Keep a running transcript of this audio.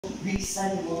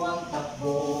Bilisan mo ang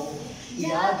takbo.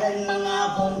 Yagan mga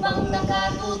bombang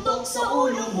nakatutok sa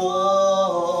ulo mo.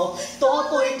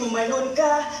 Toto'y tumalon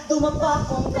ka, tumapak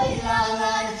kung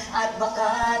kailangan, at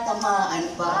baka tamaan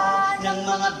pa ng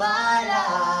mga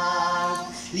balang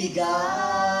ligaw.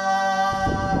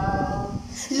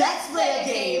 Let's play a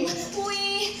game!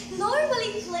 We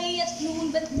normally play at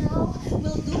noon, but now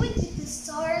we'll do it with the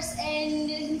stars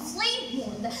and flame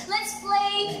moon. Let's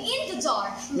play in the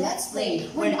dark. Let's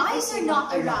play when eyes are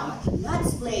not around.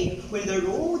 Let's play when the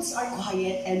roads are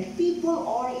quiet and people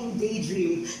are in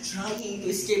daydream, trying to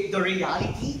escape the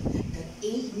reality that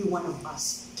any one of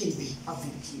us can be a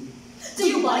victim. Do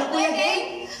you want to play a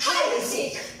game? Hide and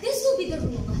seek. This will be the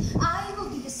rule. I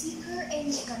will be the seeker and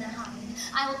you're gonna hide.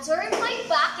 I'll turn my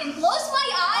back and close my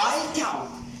eyes. I'll count.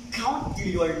 Count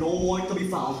till you are no more to be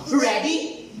found.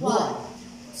 Ready? 1,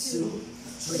 2,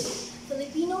 3.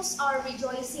 Filipinos are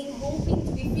rejoicing, hoping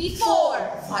to be free.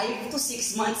 4, 5 to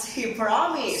 6 months, he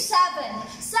promised.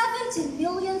 17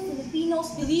 million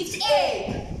Filipinos believed.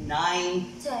 8, 9,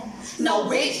 10.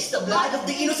 Now waste the blood of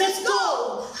the innocents.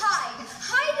 Go! Hide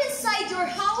inside your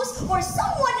house or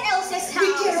someone else's house.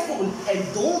 Be careful and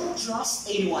don't trust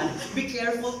anyone. Be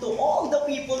careful to all the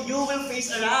people you will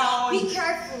face around. Be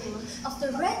careful of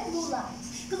the red blue light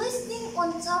glistening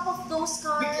on top of those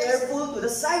cars. Be careful to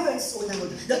the sirens so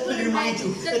loud that will remind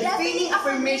you the deafening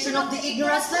affirmation of the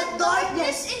ignorance. Let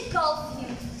darkness engulf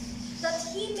you, that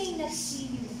he may not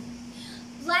see you.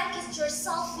 Blanket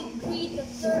yourself with greed that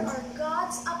there are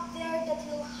gods up there that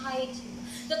will hide you.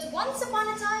 That once upon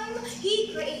a time,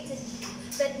 he created you,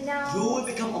 but now you will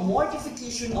become a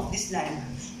mortification of this land.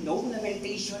 No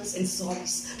lamentations and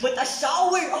sorries, but a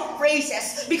shower of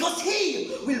praises, because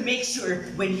he will make sure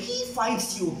when he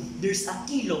finds you, there's a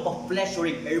kilo of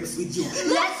pleasuring herbs with you.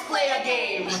 Let's play a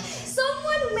game!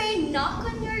 Someone may knock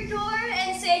on your door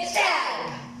and say,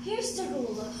 "Dad!" Here's the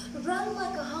rule. Run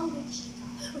like a hungry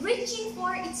cheetah, reaching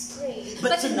for its prey.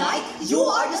 But tonight, you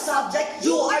are the subject,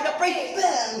 you are the prey.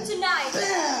 Bam! Tonight,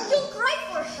 Bam! you'll cry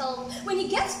for help. When he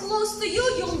gets close to you,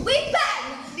 you'll weep.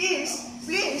 Bang!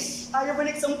 Please, I have an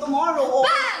exam tomorrow. Oh,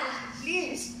 bang!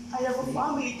 Please, I have a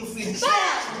family to feed.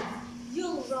 Bang!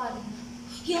 You'll run.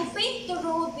 He'll paint the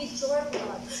road with your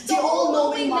blood. The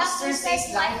all-knowing master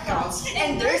says life counts,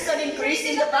 and there's an increase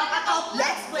in the bank account.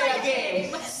 Let's play a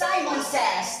game. Simon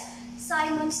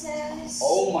says,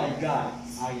 oh my God,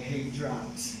 I hate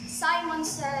drugs. Simon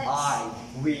says, I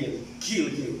will kill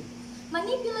you.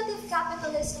 Manipulative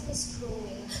capitalism is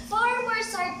growing.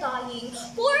 Farmers are dying.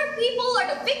 Poor people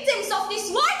are the victims of this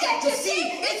market. You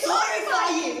see, it's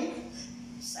horrifying.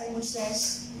 Simon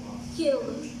says, kill,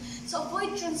 to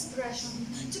avoid transgression,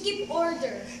 to keep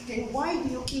order. Then why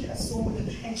do you kill a soul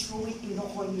and throw it in the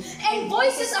coin? And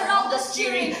voices around us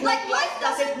cheering, like life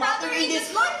doesn't matter in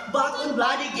this but on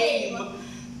bloody game.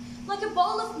 Like a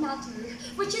ball of matter,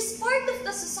 which is part of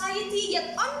the society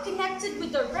yet unconnected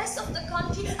with the rest of the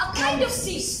country, a kind of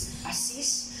cyst. A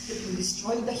cyst that will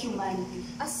destroy the humanity.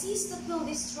 A cyst that will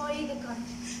destroy the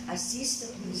country. A cyst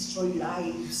that will destroy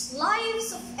lives.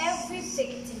 Lives of every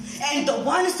victim. And the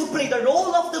ones who play the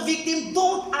role of the victim,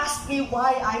 don't ask me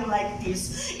why I'm like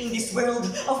this. In this world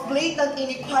of blatant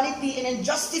inequality and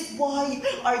injustice, why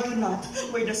are you not?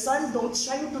 Where the sun don't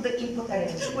shine to the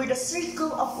impotent, where the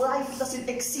circle of life doesn't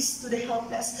exist to the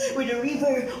helpless, where the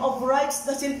river of rights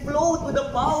doesn't flow to the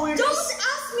powerless. Don't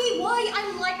ask me why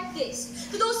I'm like this.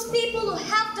 To those people who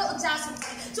have the audacity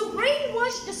to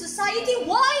brainwash the society,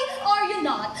 why are you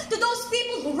not? To those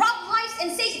people who rob lives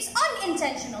and say it's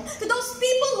unintentional. To those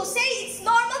people who say it's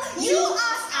normal, you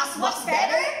ask us what's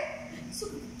better?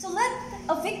 To let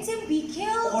a victim be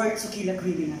killed? Or to kill a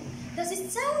criminal? Does it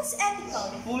sound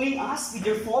ethical? Fooling us with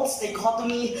your false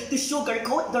dichotomy to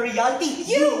sugarcoat the reality.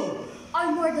 You are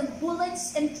more than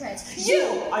bullets and threats.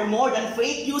 You are more than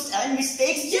fake news and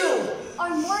mistakes. You are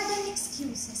more than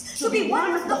excuses. To be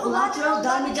one of the collateral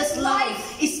damages.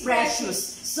 Life is precious.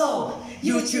 So,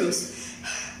 you choose.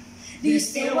 Do you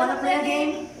still want to play a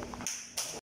game?